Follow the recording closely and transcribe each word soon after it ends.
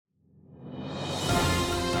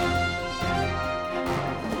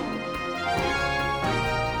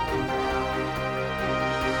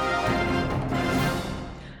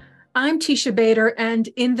Tisha Bader, and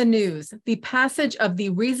in the news, the passage of the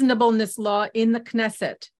Reasonableness Law in the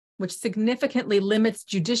Knesset, which significantly limits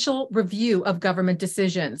judicial review of government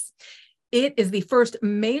decisions. It is the first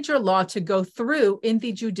major law to go through in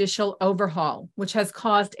the judicial overhaul, which has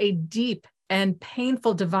caused a deep and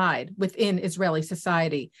painful divide within Israeli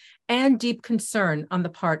society and deep concern on the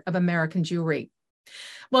part of American Jewry.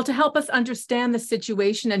 Well, to help us understand the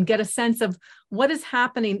situation and get a sense of what is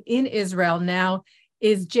happening in Israel now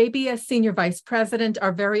is JBS Senior Vice President,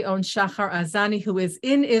 our very own Shahar Azani, who is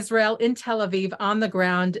in Israel, in Tel Aviv, on the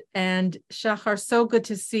ground. And Shahar, so good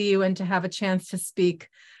to see you and to have a chance to speak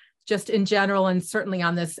just in general and certainly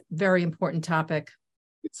on this very important topic.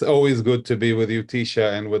 It's always good to be with you,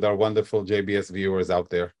 Tisha, and with our wonderful JBS viewers out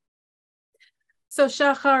there. So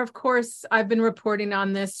Shahar, of course, I've been reporting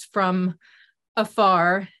on this from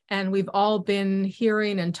afar, and we've all been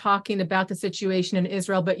hearing and talking about the situation in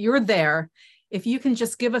Israel, but you're there. If you can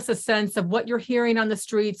just give us a sense of what you're hearing on the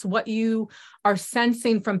streets, what you are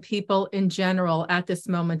sensing from people in general at this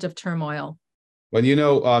moment of turmoil. When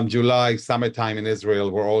July, summertime in Israel,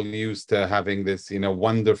 we're all used to having this,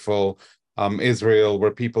 wonderful Israel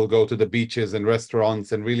where people go to the beaches and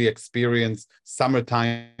restaurants and really experience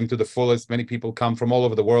summertime to the fullest. Many people come from all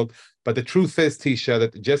over the world. But the truth is, Tisha,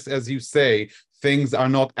 that just as you say, things are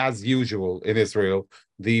not as usual in Israel.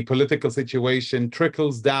 The political situation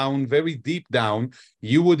trickles down, very deep down.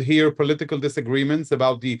 You would hear political disagreements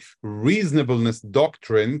about the reasonableness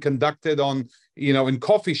doctrine conducted on, in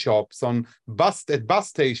coffee shops, at bus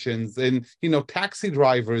stations, and taxi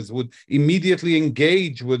drivers would immediately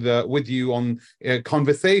engage with you on a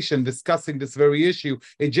conversation discussing this very issue.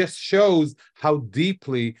 It just shows how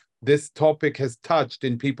deeply this topic has touched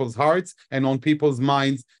in people's hearts and on people's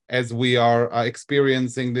minds as we are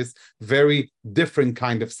experiencing this very different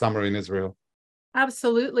kind of summer in Israel.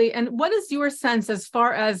 Absolutely. And what is your sense as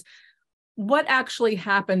far as what actually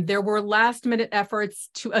happened? There were last-minute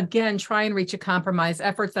efforts to, again, try and reach a compromise,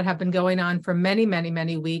 efforts that have been going on for many, many,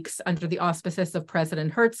 many weeks under the auspices of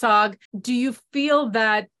President Herzog. Do you feel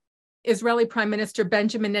that Israeli Prime Minister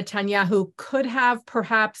Benjamin Netanyahu could have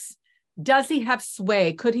perhaps, does he have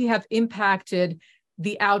sway? Could he have impacted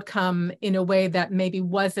the outcome in a way that maybe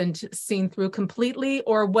wasn't seen through completely?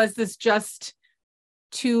 Or was this just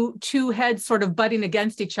two heads sort of butting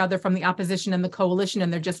against each other from the opposition and the coalition,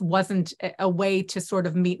 and there just wasn't a way to sort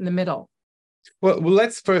of meet in the middle? Well,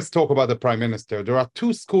 let's first talk about the Prime Minister. There are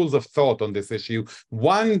two schools of thought on this issue.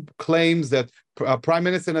 One claims that Prime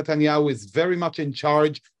Minister Netanyahu is very much in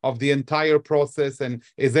charge of the entire process and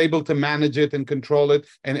is able to manage it and control it,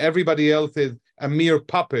 and everybody else is a mere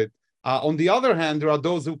puppet. On the other hand, there are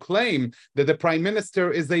those who claim that the Prime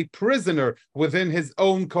Minister is a prisoner within his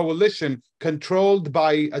own coalition, controlled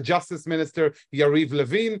by a Justice Minister, Yariv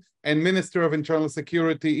Levin, and Minister of Internal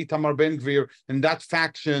Security, Itamar Ben-Gvir, and that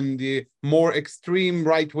faction, the more extreme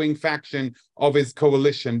right-wing faction of his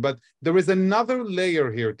coalition. But there is another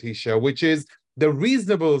layer here, Tisha, which is the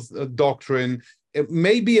reasonableness doctrine. It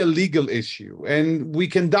may be a legal issue, and we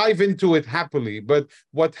can dive into it happily. But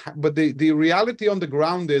the reality on the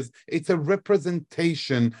ground is it's a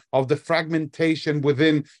representation of the fragmentation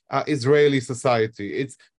within Israeli society.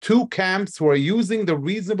 It's two camps who are using the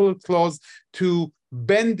reasonableness clause to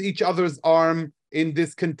bend each other's arm in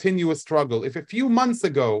this continuous struggle. If a few months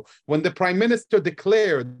ago, when the Prime Minister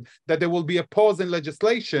declared that there will be a pause in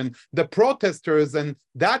legislation, the protesters and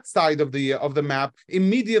that side of the map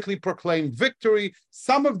immediately proclaimed victory,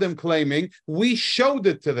 some of them claiming, we showed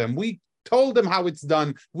it to them, we told them how it's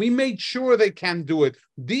done, we made sure they can do it.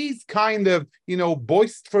 These kind of,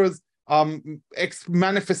 boisterous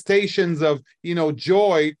manifestations of,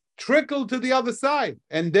 joy trickle to the other side.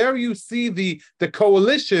 And there you see the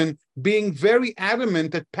coalition being very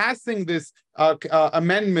adamant at passing this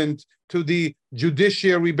amendment to the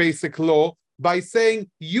judiciary basic law by saying,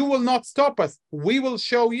 you will not stop us, we will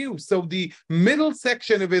show you. So the middle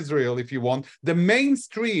section of Israel, if you want, the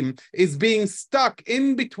mainstream is being stuck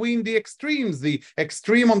in between the extremes, the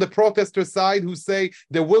extreme on the protester side who say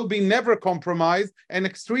there will be never compromise, and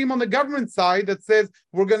extreme on the government side that says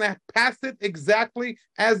we're going to pass it exactly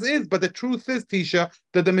as is. But the truth is, Tisha,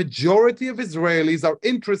 that the majority of Israelis are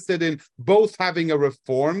interested in both having a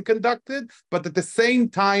reform conducted, but at the same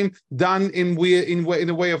time done in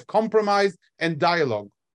a way of compromise and dialogue.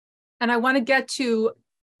 And I want to get to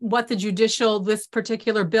what this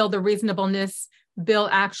particular bill, the reasonableness bill,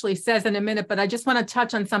 actually says in a minute, but I just want to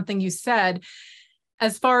touch on something you said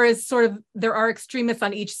as far as sort of there are extremists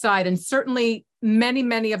on each side, and certainly many,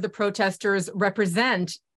 many of the protesters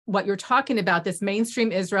represent what you're talking about, this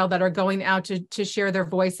mainstream Israel that are going out to share their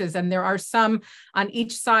voices. And there are some on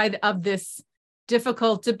each side of this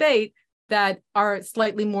difficult debate that are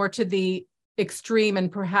slightly more to the extreme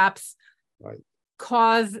and perhaps Right.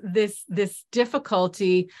 cause this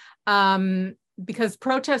difficulty, because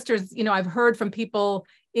protesters, I've heard from people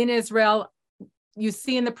in Israel, you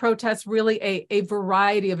see in the protests really a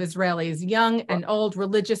variety of Israelis, young and old,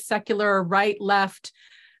 religious, secular, right, left,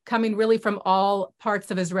 coming really from all parts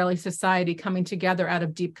of Israeli society, coming together out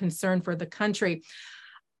of deep concern for the country.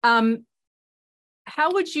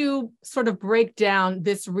 How would you sort of break down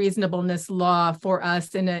this reasonableness law for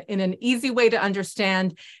us in an easy way to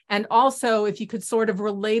understand? And also, if you could sort of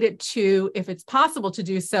relate it to, if it's possible to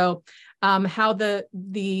do so, how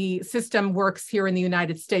the system works here in the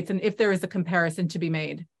United States, and if there is a comparison to be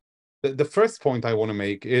made. The first point I want to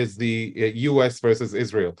make is the US versus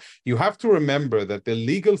Israel. You have to remember that the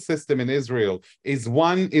legal system in Israel is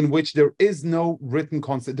one in which there is no written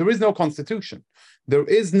constitution. There is no constitution. There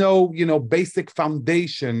is no, basic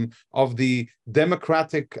foundation of the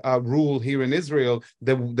democratic rule here in Israel,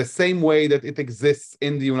 the same way that it exists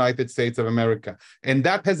in the United States of America. And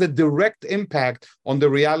that has a direct impact on the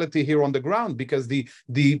reality here on the ground, because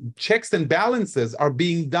the checks and balances are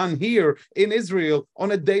being done here in Israel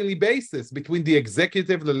on a daily basis between the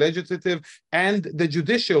executive, the legislative, and the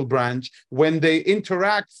judicial branch, when they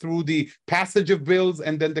interact through the passage of bills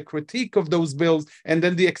and then the critique of those bills and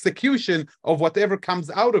then the execution of whatever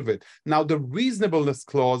comes out of it. Now, the reasonableness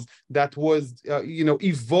clause that was,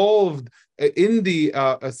 evolved in the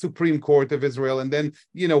Supreme Court of Israel, and then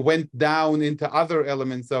went down into other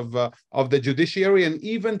elements of the judiciary and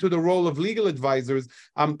even to the role of legal advisors.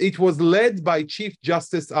 It was led by Chief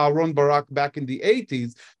Justice Aaron Barak back in the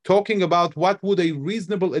 80s, talking about what would a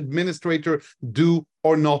reasonable administrator do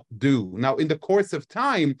or not do. Now, in the course of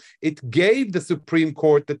time, it gave the Supreme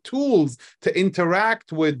Court the tools to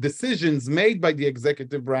interact with decisions made by the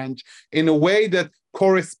executive branch in a way that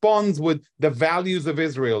corresponds with the values of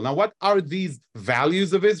Israel. Now, what are these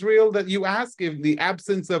values of Israel that you ask? In the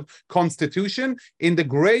absence of constitution, in the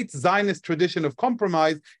great Zionist tradition of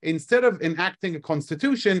compromise, instead of enacting a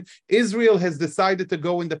constitution, Israel has decided to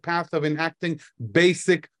go in the path of enacting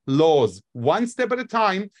basic laws, one step at a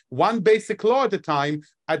time, one basic law at a time.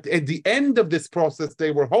 At the end of this process,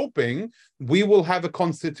 they were hoping we will have a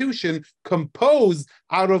constitution composed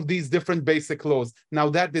out of these different basic laws. Now,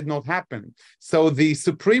 that did not happen. So the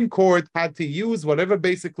Supreme Court had to use whatever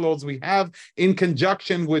basic laws we have in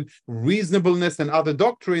conjunction with reasonableness and other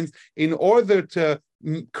doctrines in order to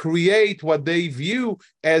create what they view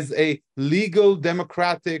as a legal,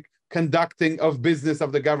 democratic conducting of business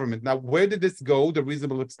of the government. Now, where did this go, the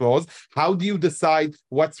reasonableness clause? How do you decide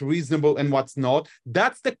what's reasonable and what's not?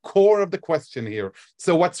 That's the core of the question here.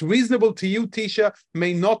 So what's reasonable to you, Tisha,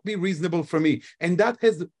 may not be reasonable for me. And that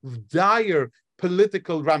has dire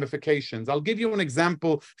political ramifications. I'll give you an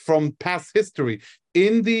example from past history.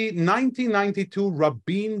 In the 1992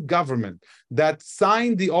 Rabin government that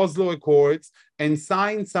signed the Oslo Accords and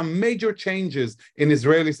signed some major changes in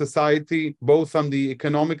Israeli society, both on the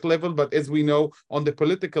economic level, but as we know, on the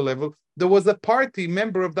political level, there was a party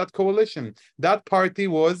member of that coalition. That party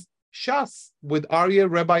was Shas, with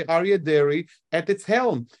Rabbi Aryeh Deri at its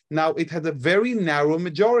helm. Now, it had a very narrow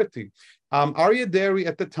majority. Aryeh Deri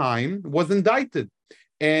at the time was indicted,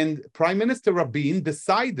 and Prime Minister Rabin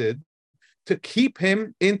decided to keep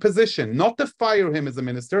him in position, not to fire him as a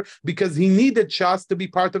minister, because he needed Shas to be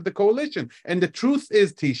part of the coalition. And the truth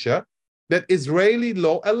is, Tisha, that Israeli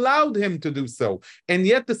law allowed him to do so. And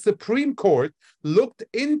yet the Supreme Court looked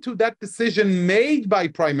into that decision made by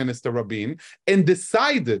Prime Minister Rabin and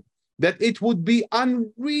decided that it would be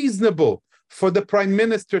unreasonable for the prime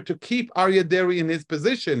minister to keep Aryeh Deri in his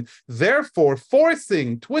position, therefore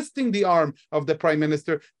twisting the arm of the prime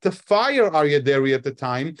minister to fire Aryeh Deri at the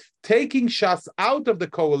time, taking Shas out of the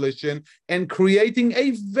coalition and creating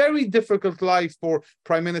a very difficult life for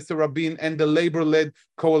Prime Minister Rabin and the Labor-led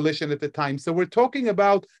coalition at the time. So we're talking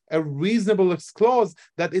about a reasonableness clause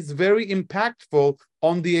that is very impactful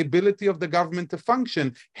on the ability of the government to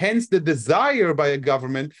function, hence the desire by a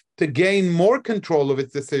government to gain more control of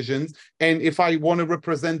its decisions. And if I want to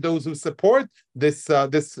represent those who support this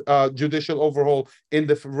judicial overhaul in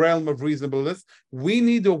the realm of reasonableness, we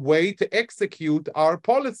need a way to execute our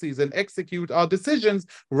policies and execute our decisions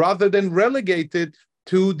rather than relegated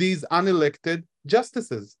to these unelected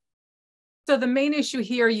justices. So the main issue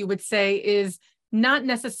here, you would say, is not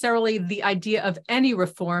necessarily the idea of any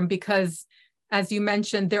reform, because, as you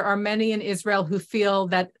mentioned, there are many in Israel who feel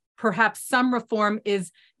that perhaps some reform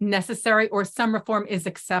is necessary or some reform is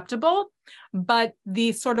acceptable, but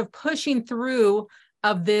the sort of pushing through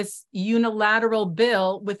of this unilateral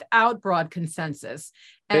bill without broad consensus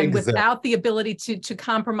and Exactly. without the ability to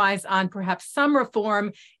compromise on perhaps some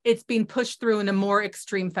reform. It's being pushed through in a more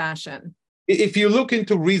extreme fashion. If you look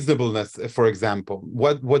into reasonableness, for example,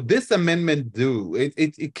 what this amendment do,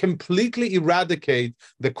 it completely eradicates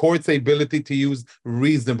the court's ability to use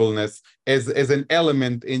reasonableness as an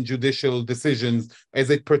element in judicial decisions as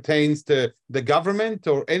it pertains to the government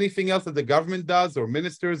or anything else that the government does or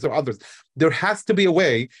ministers or others. There has to be a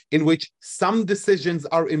way in which some decisions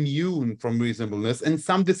are immune from reasonableness and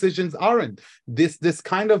some decisions aren't. This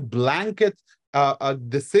kind of blanket a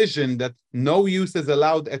decision that no use is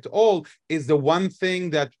allowed at all is the one thing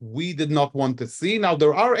that we did not want to see. Now,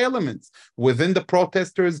 there are elements within the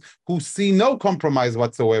protesters who see no compromise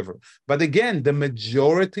whatsoever. But again, the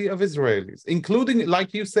majority of Israelis, including,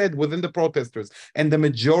 like you said, within the protesters, and the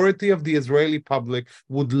majority of the Israeli public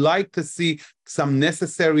would like to see some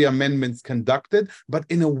necessary amendments conducted, but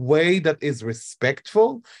in a way that is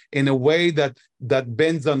respectful, in a way that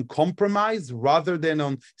bends on compromise rather than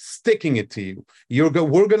on sticking it to you.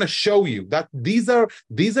 We're going to show you that these are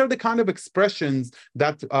the kind of expressions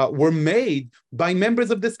that were made by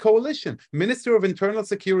members of this coalition. Minister of Internal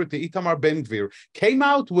Security Itamar Ben-Gvir came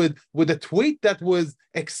out with a tweet that was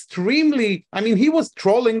extremely, he was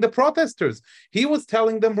trolling the protesters. He was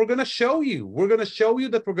telling them, we're going to show you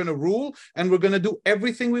that we're going to rule and we're going to do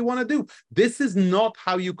everything we want to do. This is not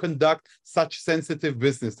how you conduct such sensitive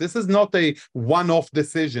business. This is not a one-off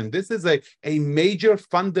decision. This is a major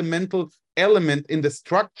fundamental element in the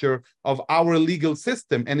structure of our legal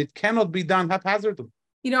system, and it cannot be done haphazardly.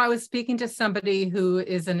 I was speaking to somebody who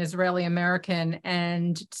is an Israeli American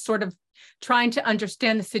and sort of trying to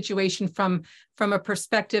understand the situation from a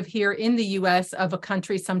perspective here in the US of a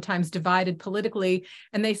country sometimes divided politically.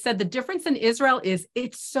 And they said the difference in Israel is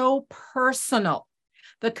it's so personal.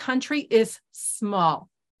 The country is small.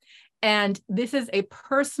 And this is a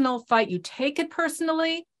personal fight. You take it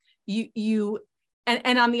personally.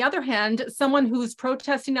 And on the other hand, someone who's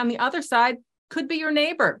protesting on the other side could be your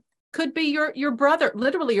neighbor, could be your brother,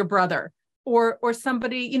 literally your brother, or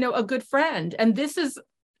somebody, a good friend. And this is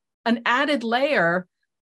an added layer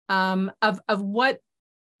of what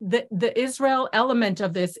the Israel element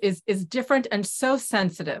of this is different and so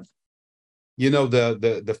sensitive.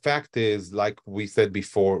 The fact is, like we said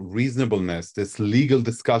before, reasonableness, this legal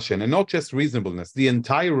discussion, and not just reasonableness, the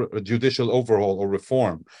entire judicial overhaul or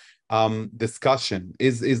reform discussion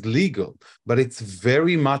is legal, but it's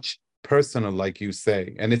very much personal, like you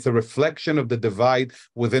say, and it's a reflection of the divide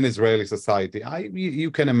within Israeli society. You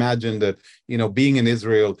can imagine that, being in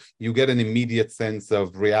Israel, you get an immediate sense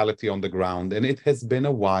of reality on the ground. And it has been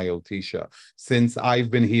a while, Tisha, since I've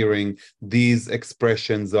been hearing these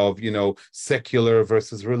expressions of, secular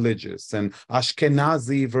versus religious and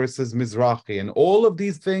Ashkenazi versus Mizrahi and all of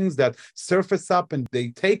these things that surface up and they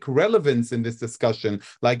take relevance in this discussion.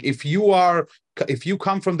 Like if you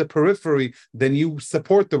come from the periphery, then you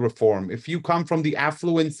support the reform. If you come from the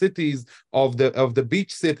affluent cities of the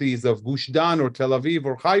beach cities of Gush Dan or Tel Aviv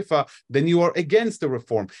or Haifa, then you are against the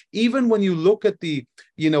reform. Even when you look at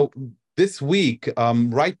this week,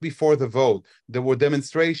 right before the vote, there were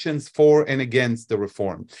demonstrations for and against the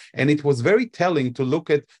reform. And it was very telling to look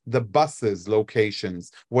at the buses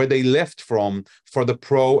locations where they left from for the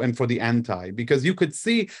pro and for the anti, because you could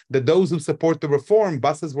see that those who support the reform,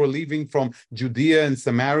 buses were leaving from Judea and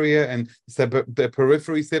Samaria and the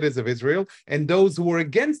periphery cities of Israel. And those who were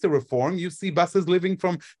against the reform, you see buses leaving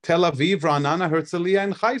from Tel Aviv, Ra'anana, Herzliya,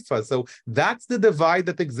 and Haifa. So that's the divide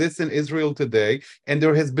that exists in Israel today. And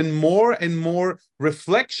there has been more and more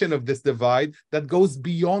reflection of this divide that goes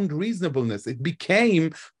beyond reasonableness. It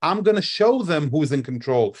became, I'm going to show them who's in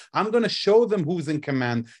control. I'm going to show them who's in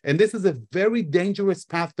command. And this is a very dangerous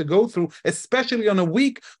path to go through, especially on a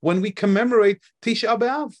week when we commemorate Tisha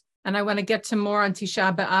B'av. And I want to get to more on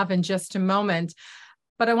Tisha B'av in just a moment.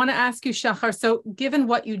 But I want to ask you, Shahar, so given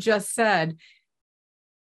what you just said,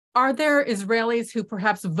 are there Israelis who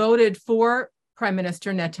perhaps voted for Prime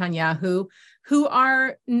Minister Netanyahu who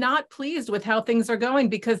are not pleased with how things are going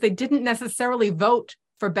because they didn't necessarily vote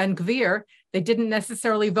for Ben-Gvir, they didn't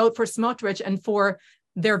necessarily vote for Smotrich and for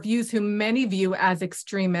their views who many view as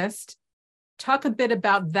extremist? Talk a bit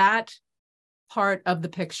about that part of the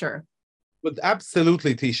picture. But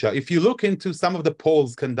absolutely, Tisha. If you look into some of the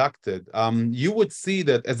polls conducted, you would see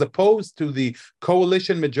that as opposed to the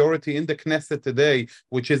coalition majority in the Knesset today,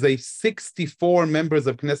 which is a 64 members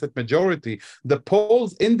of Knesset majority, the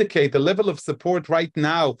polls indicate a level of support right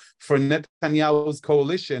now for Netanyahu's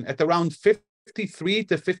coalition at around 53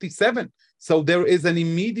 to 57. So there is an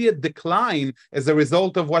immediate decline as a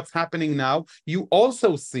result of what's happening now. You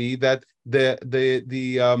also see that the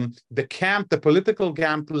camp, the political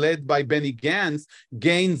camp led by Benny Gantz,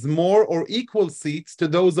 gains more or equal seats to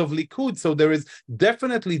those of Likud. So there is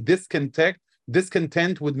definitely discontent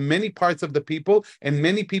with many parts of the people and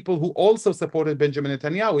many people who also supported Benjamin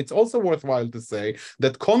Netanyahu. It's also worthwhile to say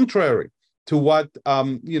that contrary to what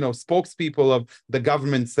spokespeople of the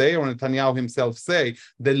government say or Netanyahu himself say,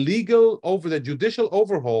 the judicial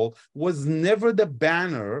overhaul was never the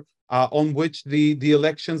banner on which the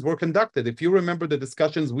elections were conducted. If you remember the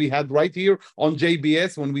discussions we had right here on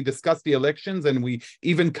JBS when we discussed the elections and we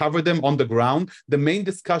even covered them on the ground, the main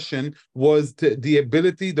discussion was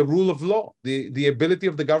the rule of law, the ability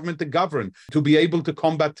of the government to govern, to be able to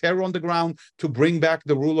combat terror on the ground, to bring back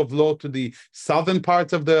the rule of law to the southern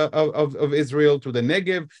parts of Israel, to the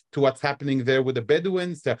Negev, to what's happening there with the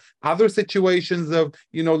Bedouins, to other situations of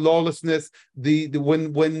lawlessness.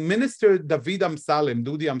 When Minister Dudi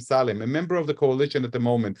Amsalem, a member of the coalition at the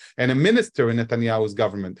moment and a minister in Netanyahu's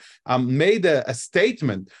government, made a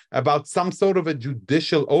statement about some sort of a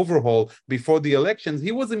judicial overhaul before the elections,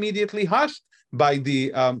 he was immediately hushed by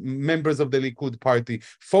the members of the Likud party,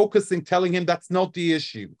 telling him that's not the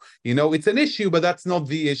issue. It's an issue, but that's not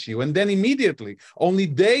the issue. And then immediately, only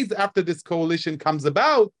days after this coalition comes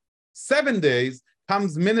about, 7 days,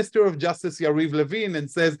 comes Minister of Justice Yariv Levin and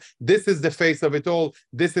says, this is the face of it all.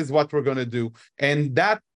 This is what we're going to do. And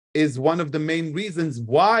that is one of the main reasons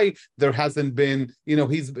why there hasn't been,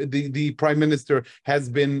 the prime minister has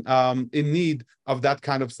been in need of that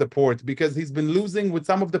kind of support, because he's been losing with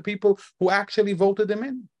some of the people who actually voted him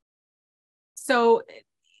in. So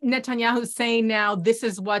Netanyahu's saying now this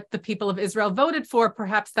is what the people of Israel voted for.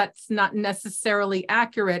 Perhaps that's not necessarily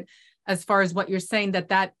accurate as far as what you're saying,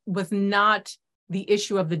 that was not the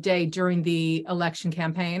issue of the day during the election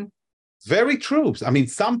campaign. Very true. I mean,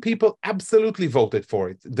 some people absolutely voted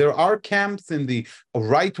for it. There are camps in the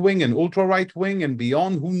right wing and ultra right wing and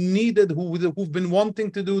beyond who've been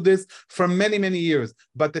wanting to do this for many, many years.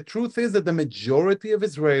 But the truth is that the majority of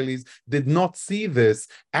Israelis did not see this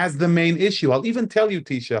as the main issue. I'll even tell you,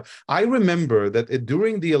 Tisha, I remember that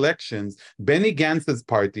during the elections, Benny Gantz's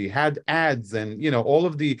party had ads and, all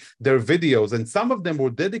of their videos, and some of them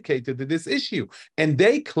were dedicated to this issue. And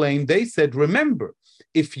they said, remember,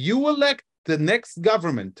 if you elect the next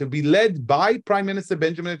government to be led by Prime Minister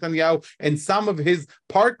Benjamin Netanyahu and some of his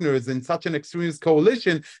partners in such an extremist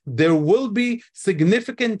coalition, there will be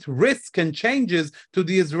significant risk and changes to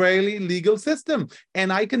the Israeli legal system.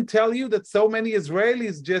 And I can tell you that so many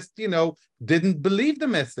Israelis just, didn't believe the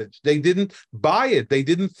message. They didn't buy it. They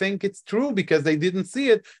didn't think it's true because they didn't see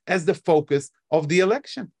it as the focus of the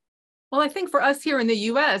election. Well, I think for us here in the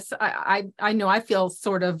U.S., I know I feel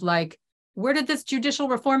sort of like, where did this judicial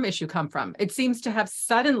reform issue come from? It seems to have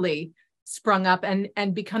suddenly sprung up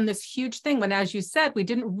and become this huge thing when, as you said, we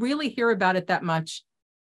didn't really hear about it that much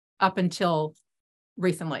up until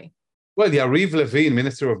recently. Well, Yariv Levin,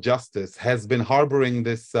 Minister of Justice, has been harboring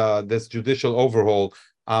this judicial overhaul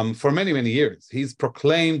for many, many years. He's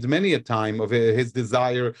proclaimed many a time of his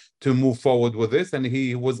desire to move forward with this, and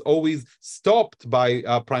he was always stopped by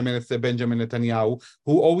Prime Minister Benjamin Netanyahu,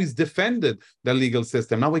 who always defended the legal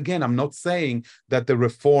system. Now, again, I'm not saying that the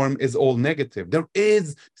reform is all negative. There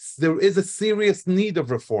is a serious need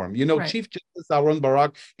of reform. Right. Chief Justice Aaron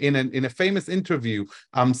Barak, in a famous interview,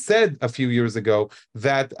 said a few years ago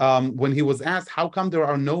that when he was asked how come there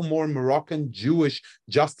are no more Moroccan Jewish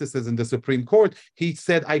justices in the Supreme Court, he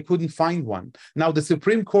said, I couldn't find one. Now, the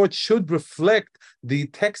Supreme Court should reflect the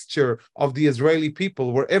texture of the Israeli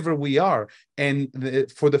people wherever we are, and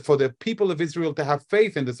for the people of Israel to have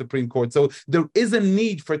faith in the Supreme Court. So there is a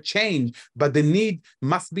need for change, but the need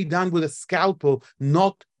must be done with a scalpel,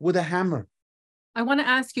 not with a hammer. I want to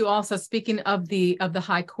ask you also, speaking of the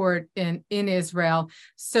High Court in Israel,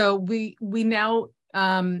 so we now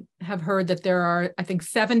have heard that there are, I think,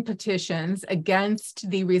 7 petitions against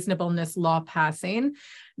the Reasonableness Law passing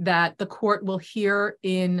that the court will hear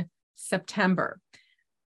in September.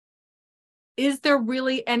 Is there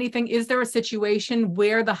really anything, is there a situation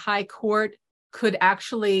where the High Court could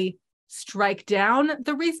actually strike down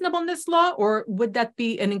the Reasonableness Law, or would that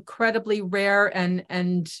be an incredibly rare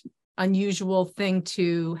and unusual thing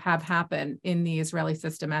to have happen in the Israeli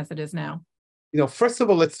system as it is now? First of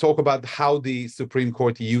all, let's talk about how the Supreme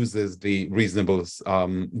Court uses the reasonableness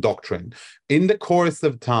doctrine. In the course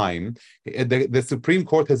of time, the Supreme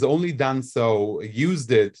Court has only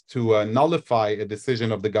used it to nullify a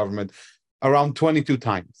decision of the government around 22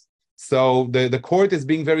 times. So the court is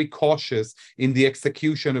being very cautious in the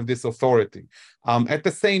execution of this authority. At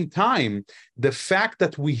the same time, the fact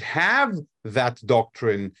that we have that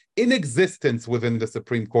doctrine in existence within the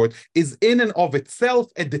Supreme Court is in and of itself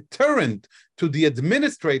a deterrent to the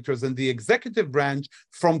administrators and the executive branch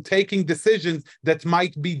from taking decisions that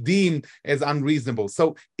might be deemed as unreasonable.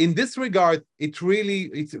 So in this regard, it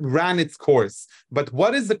ran its course. But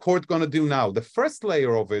what is the court going to do now? The first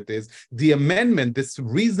layer of it is the amendment, this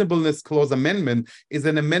reasonableness clause amendment, is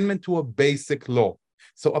an amendment to a basic law.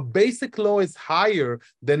 So a basic law is higher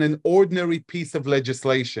than an ordinary piece of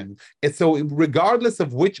legislation. And so regardless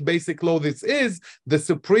of which basic law this is, the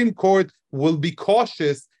Supreme Court will be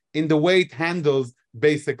cautious in the way it handles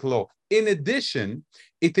basic law. In addition,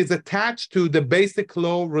 it is attached to the basic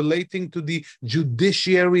law relating to the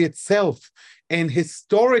judiciary itself. And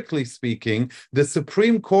historically speaking, the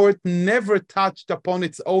Supreme Court never touched upon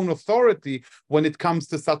its own authority when it comes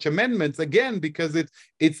to such amendments, again, because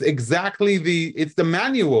it's exactly the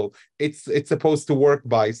manual it's supposed to work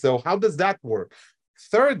by. So how does that work?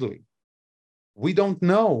 Thirdly, we don't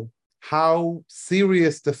know how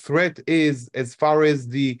serious the threat is as far as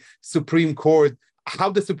the Supreme Court, how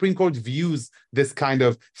the Supreme Court views this kind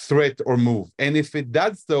of threat or move. And if it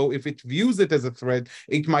does so, if it views it as a threat,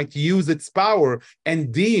 it might use its power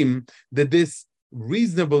and deem that this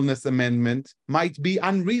reasonableness amendment might be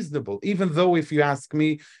unreasonable, even though, if you ask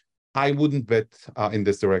me, I wouldn't bet in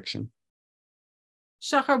this direction.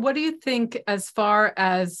 Shahar, what do you think as far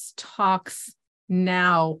as talks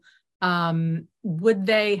now? Would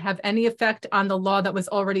they have any effect on the law that was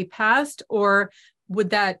already passed, or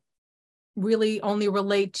would that really only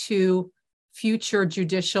relate to future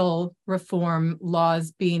judicial reform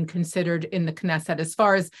laws being considered in the Knesset? As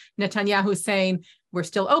far as Netanyahu saying, we're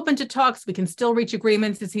still open to talks, we can still reach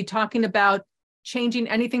agreements, is he talking about changing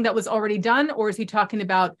anything that was already done, or is he talking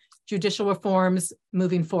about judicial reforms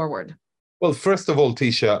moving forward? Well, first of all,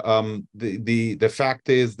 Tisha, the fact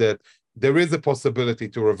is that there is a possibility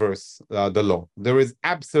to reverse the law. There is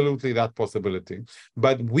absolutely that possibility.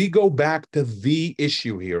 But we go back to the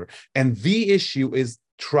issue here, and the issue is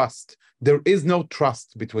trust. There is no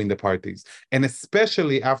trust between the parties, and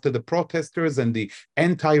especially after the protesters and the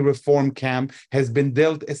anti-reform camp has been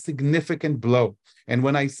dealt a significant blow. And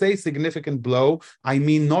when I say significant blow, I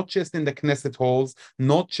mean not just in the Knesset halls,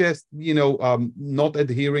 not just, not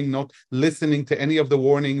adhering, not listening to any of the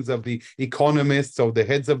warnings of the economists or the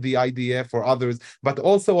heads of the IDF or others, but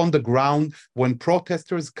also on the ground when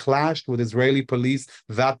protesters clashed with Israeli police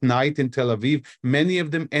that night in Tel Aviv. Many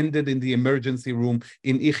of them ended in the emergency room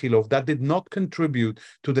in Ichilov. That did not contribute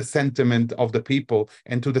to the sentiment of the people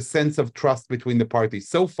and to the sense of trust between the parties.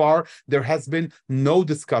 So far, there has been no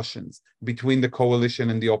discussions between the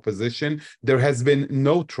coalition and the opposition. There has been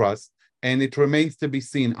no trust, and it remains to be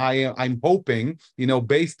seen. I'm hoping,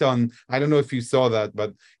 based on, I don't know if you saw that,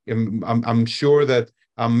 but I'm sure that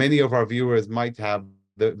many of our viewers might have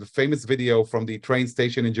the famous video from the train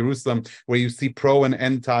station in Jerusalem, where you see pro and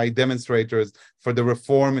anti demonstrators for the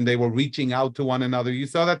reform, and they were reaching out to one another. You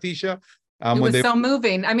saw that, Tisha? It was so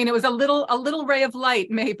moving. I mean, it was a little ray of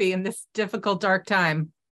light, maybe, in this difficult, dark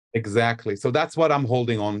time. Exactly. So that's what I'm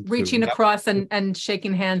holding on to. Reaching across and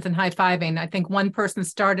shaking hands and high-fiving. I think one person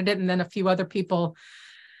started it, and then a few other people,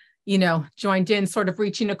 joined in, sort of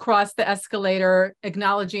reaching across the escalator,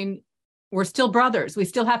 acknowledging we're still brothers. We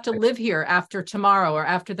still have to live here after tomorrow or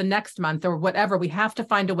after the next month or whatever. We have to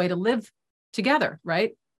find a way to live together,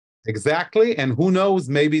 right? Exactly. And who knows,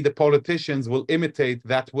 maybe the politicians will imitate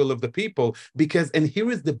that will of the people, and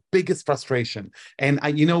here is the biggest frustration. And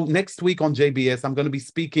next week on JBS, I'm going to be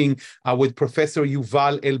speaking with Professor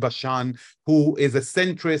Yuval Elbashan, who is a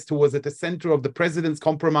centrist, who was at the center of the president's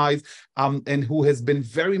compromise, and who has been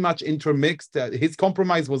very much intermixed. His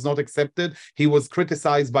compromise was not accepted. He was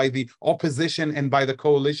criticized by the opposition and by the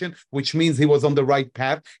coalition, which means he was on the right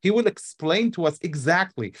path. He will explain to us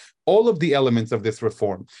exactly all of the elements of this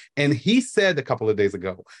reform. And he said a couple of days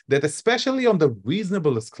ago that especially on the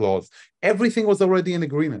reasonableness clause, everything was already in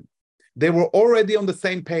agreement. They were already on the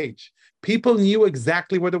same page. People knew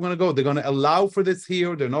exactly where they're going to go. They're going to allow for this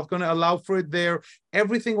here. They're not going to allow for it there.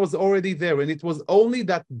 Everything was already there. And it was only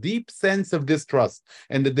that deep sense of distrust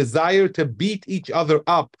and the desire to beat each other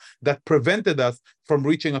up that prevented us from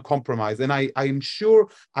reaching a compromise. And I'm sure,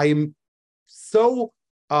 I am so,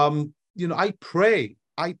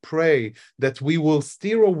 I pray that we will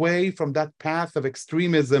steer away from that path of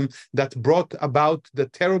extremism that brought about the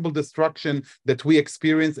terrible destruction that we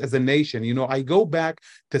experience as a nation. I go back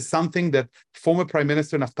to something that former Prime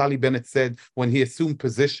Minister Naftali Bennett said when he assumed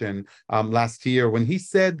position last year, when he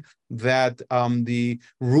said, that the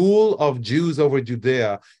rule of Jews over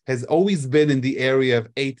Judea has always been in the area of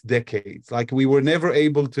 8 decades. Like we were never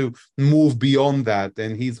able to move beyond that.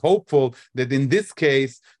 And he's hopeful that in this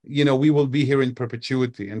case, we will be here in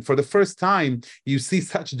perpetuity. And for the first time, you see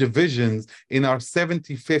such divisions in our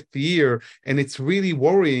 75th year, and it's really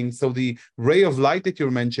worrying. So the ray of light that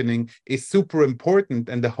you're mentioning is super important,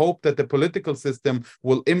 and the hope that the political system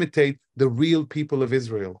will imitate the real people of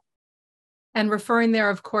Israel. And referring there,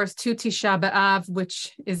 of course, to Tisha B'av,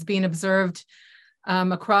 which is being observed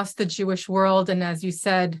across the Jewish world. And as you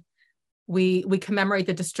said, we commemorate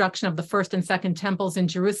the destruction of the first and second temples in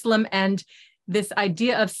Jerusalem. And this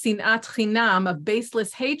idea of sinat chinam, of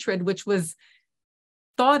baseless hatred, which was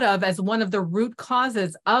thought of as one of the root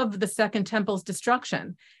causes of the second temple's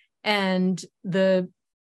destruction. And the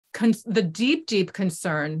deep, deep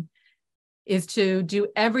concern is to do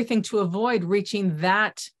everything to avoid reaching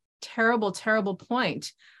that terrible, terrible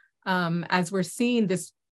point, as we're seeing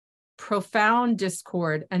this profound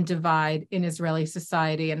discord and divide in Israeli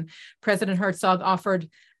society. And President Herzog offered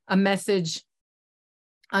a message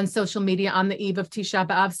on social media on the eve of Tisha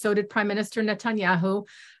B'av. So did Prime Minister Netanyahu,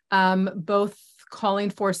 both calling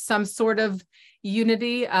for some sort of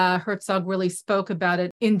unity. Herzog really spoke about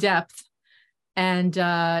it in depth and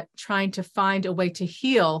trying to find a way to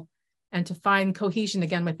heal and to find cohesion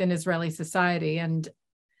again within Israeli society. And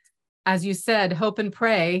as you said, hope and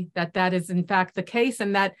pray that that is in fact the case,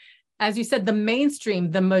 and that, as you said, the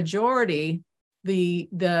mainstream, the majority, the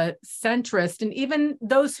centrist, and even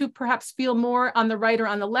those who perhaps feel more on the right or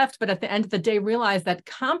on the left, but at the end of the day realize that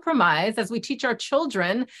compromise, as we teach our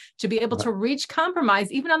children to be able to reach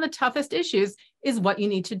compromise, even on the toughest issues, is what you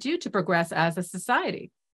need to do to progress as a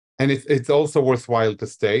society. And it's also worthwhile to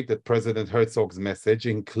state that President Herzog's message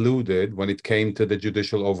included, when it came to the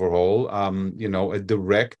judicial overhaul, a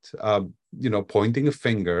direct, pointing a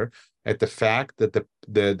finger at the fact that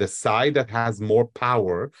the side that has more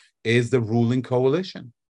power is the ruling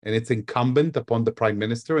coalition. And it's incumbent upon the prime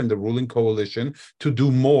minister and the ruling coalition to do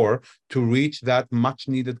more to reach that much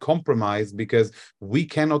needed compromise, because we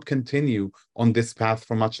cannot continue on this path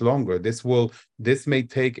for much longer. This may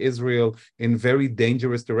take Israel in very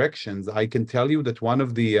dangerous directions. I can tell you that one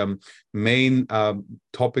of the main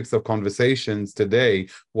topics of conversations today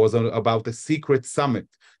was about the secret summit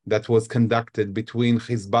that was conducted between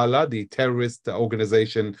Hezbollah, the terrorist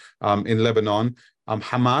organization in Lebanon,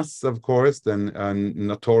 Hamas, of course, and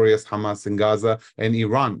notorious Hamas in Gaza, and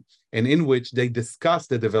Iran, and in which they discussed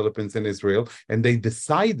the developments in Israel, and they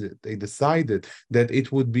decided that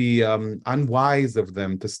it would be unwise of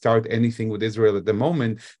them to start anything with Israel at the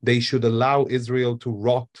moment. They should allow Israel to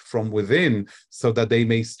rot from within so that they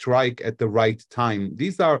may strike at the right time.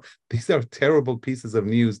 These are terrible pieces of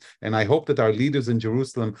news, and I hope that our leaders in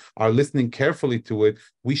Jerusalem are listening carefully to it.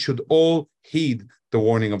 We should all heed the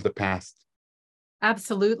warning of the past.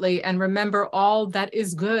 Absolutely. And remember all that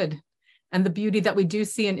is good and the beauty that we do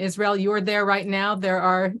see in Israel. You're there right now. There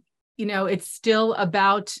are, it's still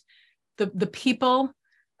about the people,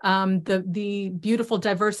 the beautiful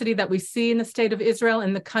diversity that we see in the state of Israel,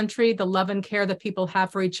 in the country, the love and care that people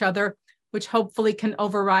have for each other, which hopefully can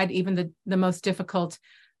override even the most difficult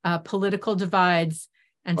political divides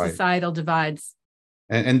and societal divides.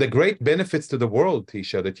 And the great benefits to the world,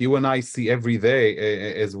 Tisha, that you and I see every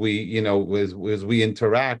day as we, as we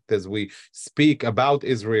interact, as we speak about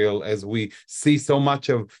Israel, as we see so much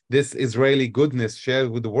of this Israeli goodness shared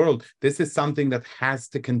with the world. This is something that has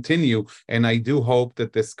to continue. And I do hope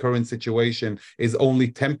that this current situation is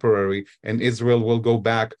only temporary and Israel will go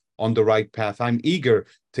back on the right path. I'm eager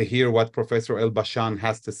to hear what Professor El-Bashan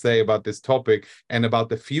has to say about this topic and about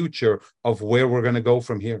the future of where we're going to go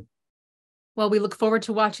from here. Well, we look forward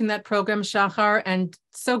to watching that program, Shahar, and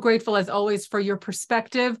so grateful as always for your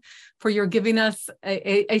perspective, for your giving us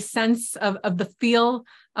a sense of the feel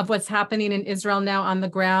of what's happening in Israel now on the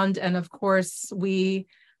ground. And of course, we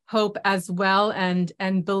hope as well and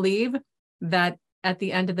believe that at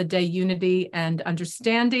the end of the day, unity and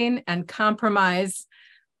understanding and compromise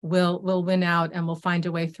will win out, and we'll find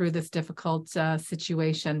a way through this difficult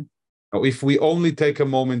situation. If we only take a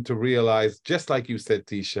moment to realize, just like you said,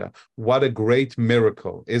 Tisha, what a great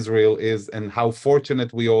miracle Israel is and how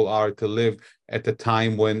fortunate we all are to live at a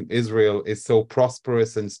time when Israel is so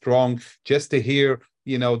prosperous and strong. Just to hear,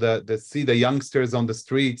 see the youngsters on the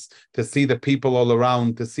streets, to see the people all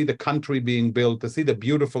around, to see the country being built, to see the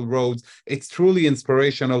beautiful roads. It's truly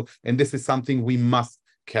inspirational. And this is something we must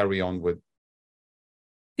carry on with.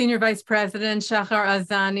 Senior Vice President Shahar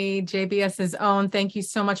Azani, JBS's own, thank you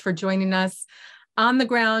so much for joining us on the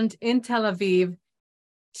ground in Tel Aviv.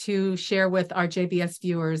 to share with our JBS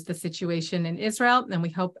viewers the situation in Israel, and we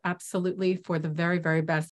hope absolutely for the very, very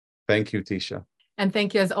best. Thank you, Tisha. And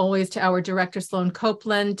thank you, as always, to our director, Sloan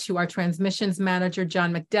Copeland, to our transmissions manager,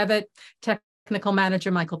 John McDevitt, technical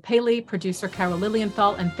manager, Michael Paley, producer, Carol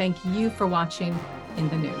Lilienthal, and thank you for watching In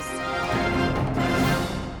the News.